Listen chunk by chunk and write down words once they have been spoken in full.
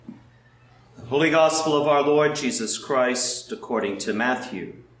Holy Gospel of our Lord Jesus Christ according to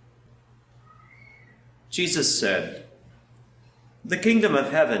Matthew. Jesus said, "The kingdom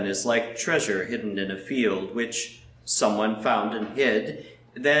of heaven is like treasure hidden in a field, which someone found and hid.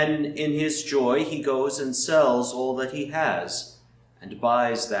 Then in his joy he goes and sells all that he has and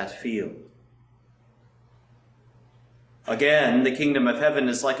buys that field. Again, the kingdom of heaven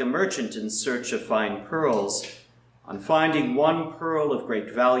is like a merchant in search of fine pearls. On finding one pearl of great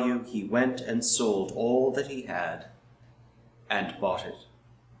value, he went and sold all that he had and bought it."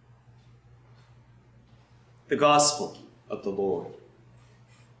 The Gospel of the Lord.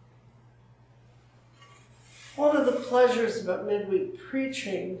 One of the pleasures about midweek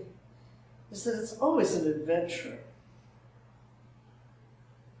preaching is that it's always an adventure.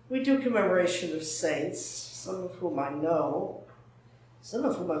 We do commemoration of saints, some of whom I know, some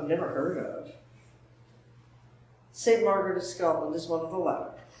of whom I've never heard of. St. Margaret of Scotland is one of the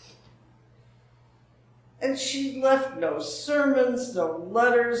latter. And she left no sermons, no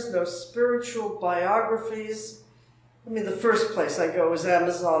letters, no spiritual biographies. I mean, the first place I go is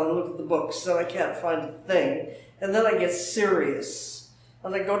Amazon and look at the books, and I can't find a thing. And then I get serious,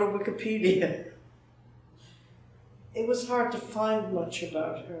 and I go to Wikipedia. It was hard to find much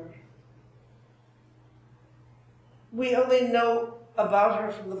about her. We only know about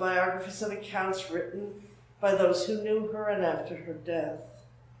her from the biographies and accounts written by those who knew her and after her death.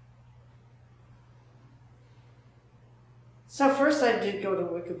 So first I did go to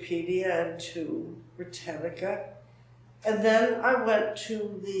Wikipedia and to Britannica, and then I went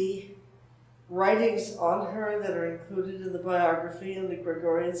to the writings on her that are included in the biography in the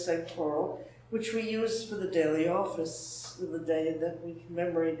Gregorian Sanctoral, which we use for the daily office of the day that we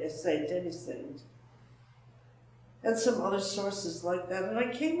commemorate a saint, any saint, and some other sources like that. And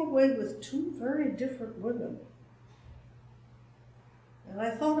I came away with two very different women. And I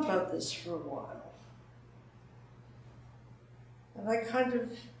thought about this for a while. And I kind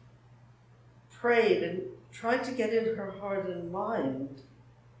of prayed and tried to get in her heart and mind.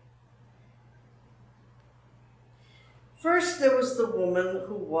 First, there was the woman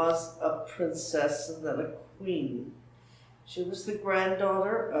who was a princess and then a queen. She was the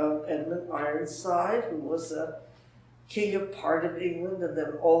granddaughter of Edmund Ironside, who was a king of part of England, and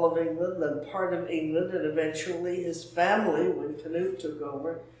then all of England, then part of England, and eventually his family, when Canute took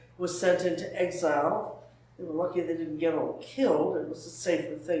over, was sent into exile. They were lucky they didn't get all killed. It was a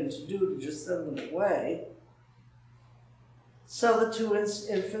safer thing to do to just send them away. So the two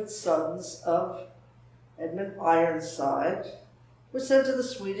infant sons of Edmund Ironside were sent to the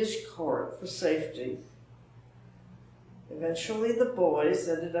Swedish court for safety. Eventually the boys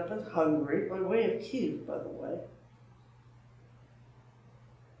ended up in Hungary, by way of Kiev, by the way.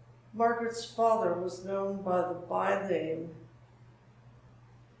 Margaret's father was known by the byname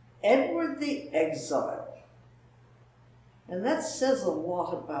Edward the Exile. And that says a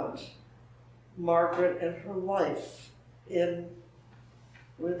lot about Margaret and her life. In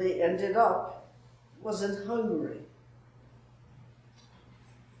where they ended up was in Hungary.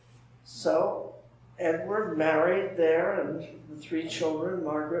 So Edward married there, and the three children,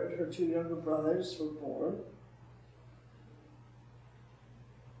 Margaret, her two younger brothers, were born.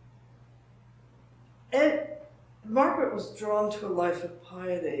 And Margaret was drawn to a life of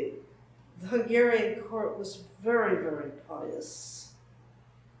piety. The Hungarian court was very, very pious.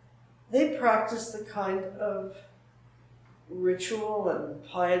 They practiced the kind of ritual and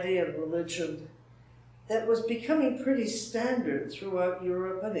piety and religion that was becoming pretty standard throughout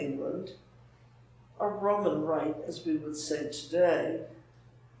Europe and England, a Roman rite, as we would say today.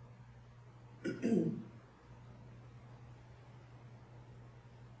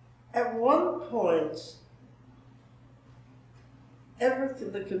 At one point, Edward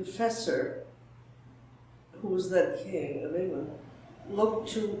the Confessor, who was then king of England, looked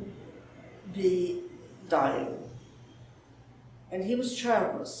to be dying, and he was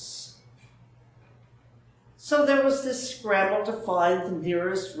childless. So there was this scramble to find the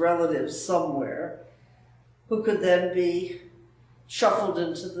nearest relative somewhere who could then be shuffled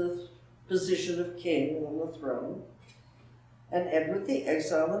into the position of king on the throne. And Edward the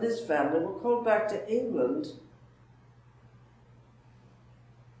Exile and his family were called back to England,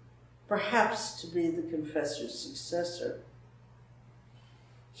 perhaps to be the confessor's successor.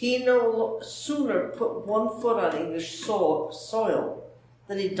 He no sooner put one foot on English soil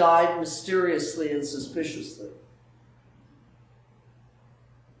than he died mysteriously and suspiciously.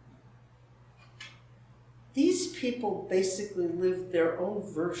 These people basically lived their own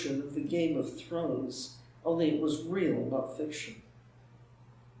version of the Game of Thrones, only it was real, not fiction.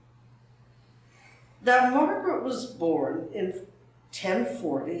 Now, Margaret was born in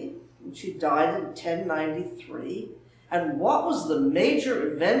 1040, and she died in 1093. And what was the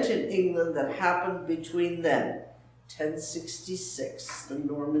major event in England that happened between then? 1066, the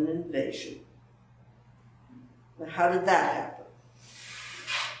Norman invasion. Now, how did that happen?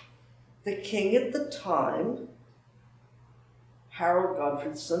 The king at the time, Harold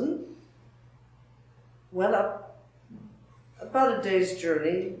Godfredson, went up about a day's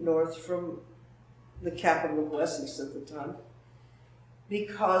journey north from the capital of Wessex at the time,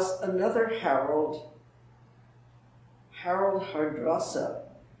 because another Harold Hardrada,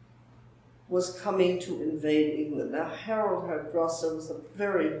 was coming to invade England. Now, Harold Hardrada was a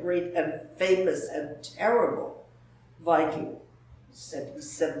very great and famous and terrible Viking. He said he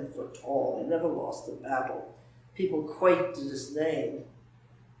was 7 foot tall. He never lost a battle. People quaked at his name.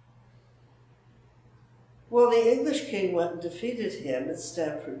 Well, the English king went and defeated him at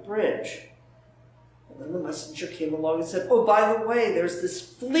Stamford Bridge. And then the messenger came along and said, oh, by the way, there's this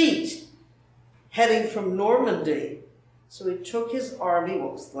fleet heading from Normandy. So he took his army,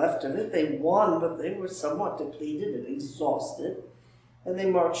 what was left of it. They won, but they were somewhat depleted and exhausted. And they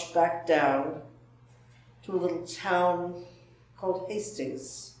marched back down to a little town called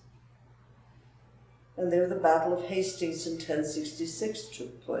Hastings. And there the Battle of Hastings in 1066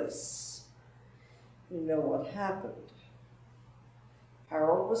 took place. You know what happened.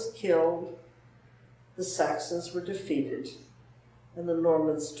 Harold was killed, the Saxons were defeated, and the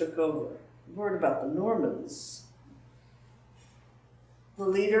Normans took over. Word about the Normans. The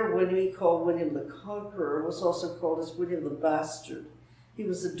leader, when we call William the Conqueror, was also called as William the Bastard. He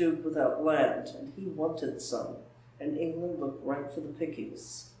was a duke without land, and he wanted some, and England looked right for the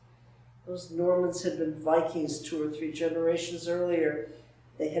pickings. Those Normans had been Vikings 2 or 3 generations earlier.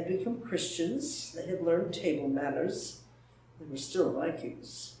 They had become Christians, they had learned table manners, they were still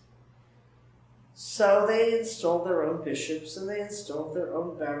Vikings. So they installed their own bishops, and they installed their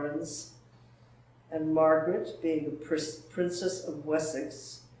own barons. And Margaret, being a princess of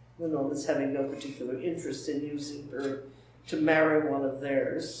Wessex, the Normans having no particular interest in using her to marry one of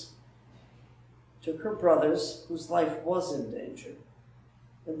theirs, took her brothers, whose life was in danger,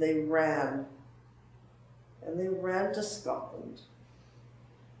 and they ran. And they ran to Scotland.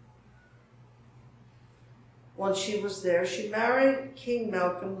 Once she was there, she married King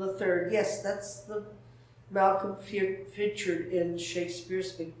Malcolm III. Yes, that's the Malcolm featured in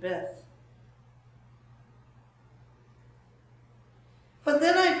Shakespeare's Macbeth. But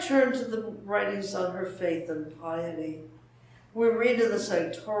then I turn to the writings on her faith and piety. We read in the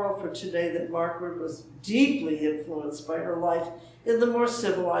Sanctoral for today that Margaret was deeply influenced by her life in the more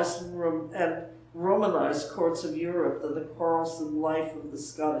civilized and Romanized courts of Europe than the quarrelsome life of the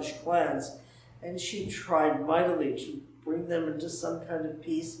Scottish clans, and she tried mightily to bring them into some kind of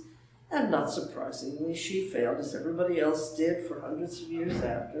peace, and not surprisingly, she failed, as everybody else did for hundreds of years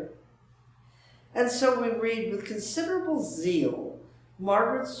after. And so we read, with considerable zeal,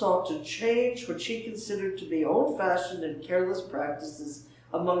 Margaret sought to change what she considered to be old-fashioned and careless practices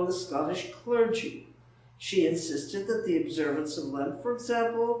among the Scottish clergy. She insisted that the observance of Lent, for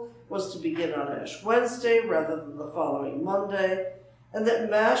example, was to begin on Ash Wednesday rather than the following Monday, and that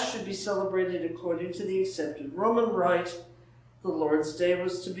Mass should be celebrated according to the accepted Roman rite. The Lord's Day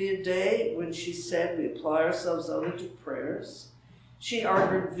was to be a day when, she said, we apply ourselves only to prayers. She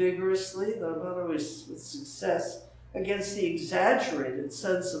argued vigorously, though not always with success, against the exaggerated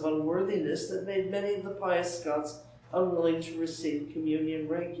sense of unworthiness that made many of the pious Scots unwilling to receive communion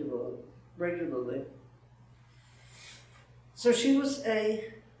regularly. So she was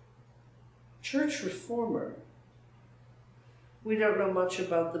a church reformer. We don't know much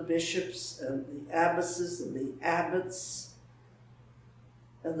about the bishops and the abbesses and the abbots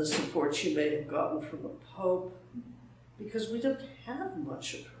and the support she may have gotten from the Pope, because we don't have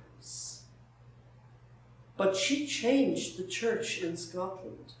much of hers. But she changed the church in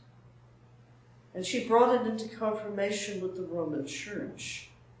Scotland, and she brought it into confirmation with the Roman Church.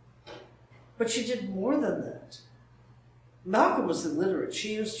 But she did more than that. Malcolm was illiterate.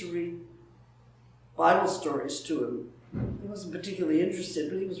 She used to read Bible stories to him. He wasn't particularly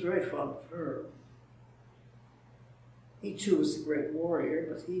interested, but he was very fond of her. He too was a great warrior,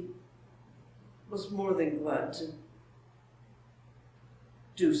 but he was more than glad to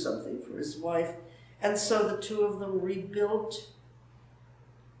do something for his wife. And so the two of them rebuilt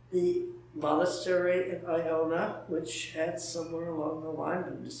the monastery in Iona, which had somewhere along the line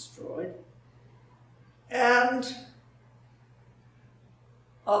been destroyed, and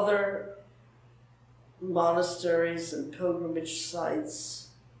other monasteries and pilgrimage sites.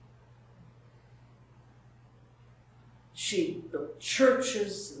 She built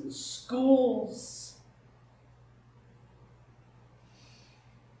churches and schools.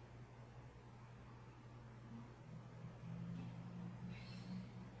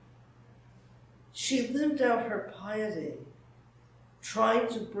 She lived out her piety, trying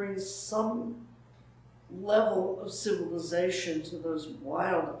to bring some level of civilization to those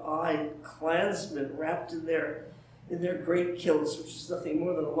wild-eyed clansmen wrapped in their great kilts, which is nothing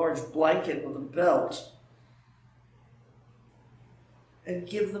more than a large blanket with a belt, and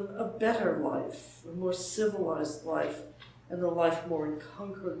give them a better life, a more civilized life, and a life more in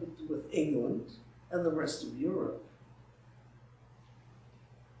concord with England and the rest of Europe.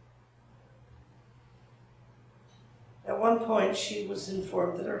 At one point, she was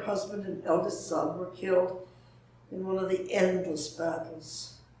informed that her husband and eldest son were killed in one of the endless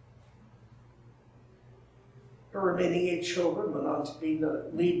battles. Her remaining 8 children went on to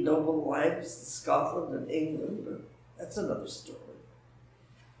lead noble lives in Scotland and England, but that's another story.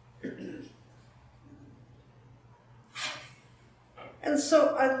 And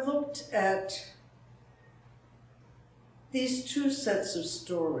so I looked at these 2 sets of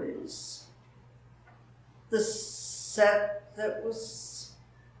stories. The set that was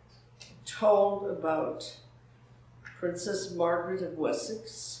told about Princess Margaret of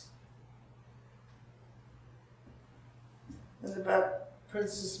Wessex and about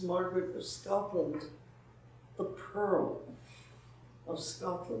Princess Margaret of Scotland, the Pearl of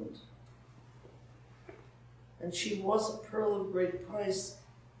Scotland. And she was a pearl of great price,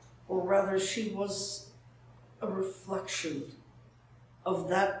 or rather she was a reflection of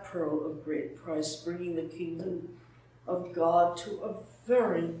that pearl of great price, bringing the kingdom of God to a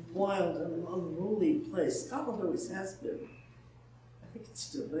very wild and unruly place. Scotland always has been. I think it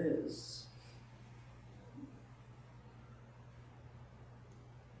still is.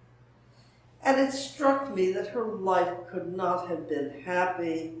 And it struck me that her life could not have been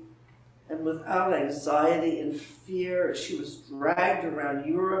happy and without anxiety and fear as she was dragged around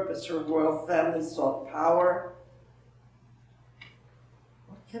Europe as her royal family sought power.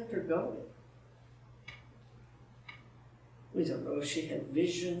 What kept her going? We don't know if she had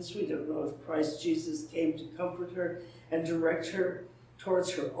visions. We don't know if Christ Jesus came to comfort her and direct her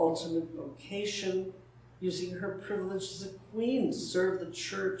towards her ultimate vocation, using her privilege as a queen to serve the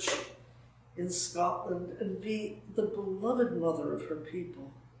church in Scotland and be the beloved mother of her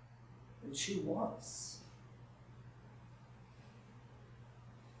people. And she was.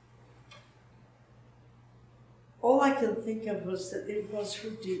 All I can think of was that it was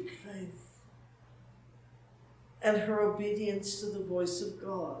her deep faith and her obedience to the voice of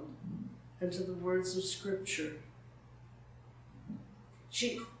God and to the words of Scripture.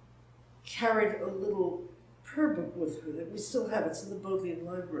 She carried a little prayer book with her that we still have. It's in the Bodleian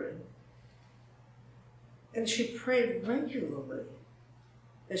Library. And she prayed regularly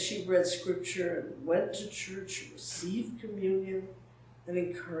as she read Scripture and went to church, received communion, and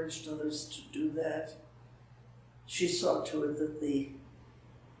encouraged others to do that. She saw to it that the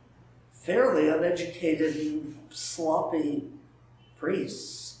fairly uneducated and sloppy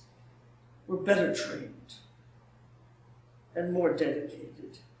priests were better trained and more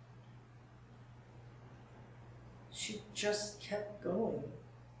dedicated. She just kept going.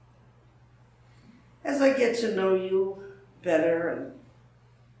 As I get to know you better and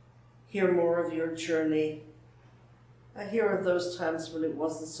hear more of your journey, I hear of those times when it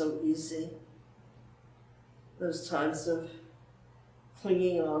wasn't so easy, those times of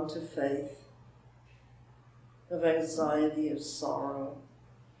clinging on to faith, of anxiety, of sorrow.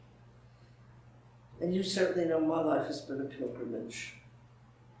 And you certainly know my life has been a pilgrimage.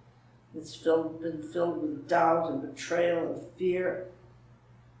 It's been filled with doubt and betrayal and fear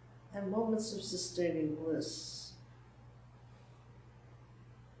and moments of sustaining bliss.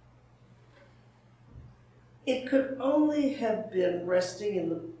 It could only have been resting in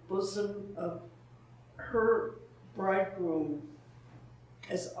the bosom of her bridegroom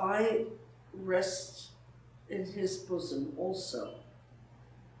as I rest in his bosom also,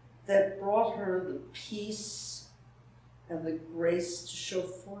 that brought her the peace and the grace to show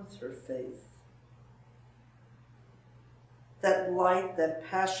forth her faith. That light, that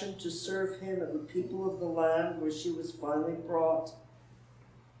passion to serve him and the people of the land where she was finally brought,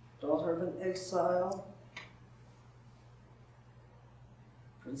 daughter of an exile,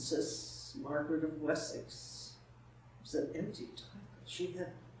 Princess Margaret of Wessex. It was an empty title. She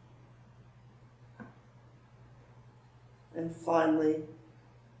had. And finally,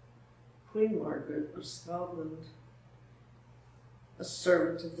 Queen Margaret of Scotland, a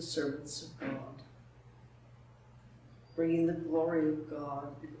servant of the servants of God, bringing the glory of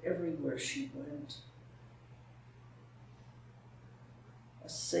God everywhere she went. A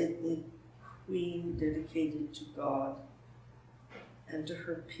saintly queen dedicated to God and to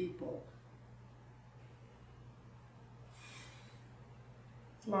her people.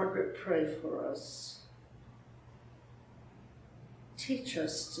 Margaret, pray for us. Teach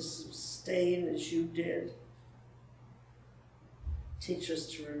us to sustain as you did. Teach us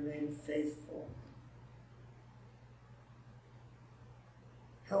to remain faithful.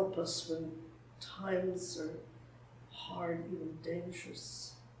 Help us when times are hard, even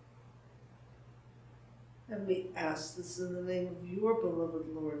dangerous. And we ask this in the name of your beloved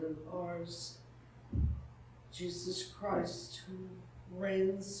Lord and ours, Jesus Christ, who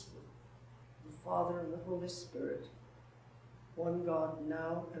reigns with the Father and the Holy Spirit, one God,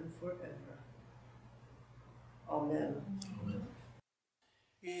 now and forever. Amen. Amen.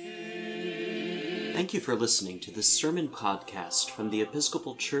 Thank you for listening to this sermon podcast from the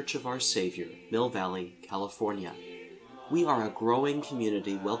Episcopal Church of Our Savior, Mill Valley, California. We are a growing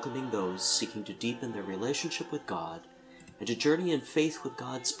community welcoming those seeking to deepen their relationship with God and to journey in faith with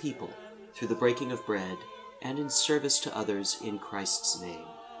God's people through the breaking of bread and in service to others in Christ's name.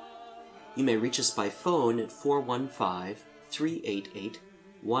 You may reach us by phone at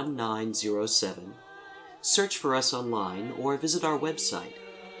 415-388-1907, search for us online, or visit our website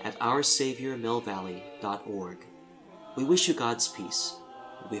at oursaviormillvalley.org. We wish you God's peace,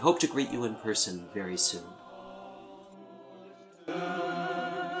 and we hope to greet you in person very soon.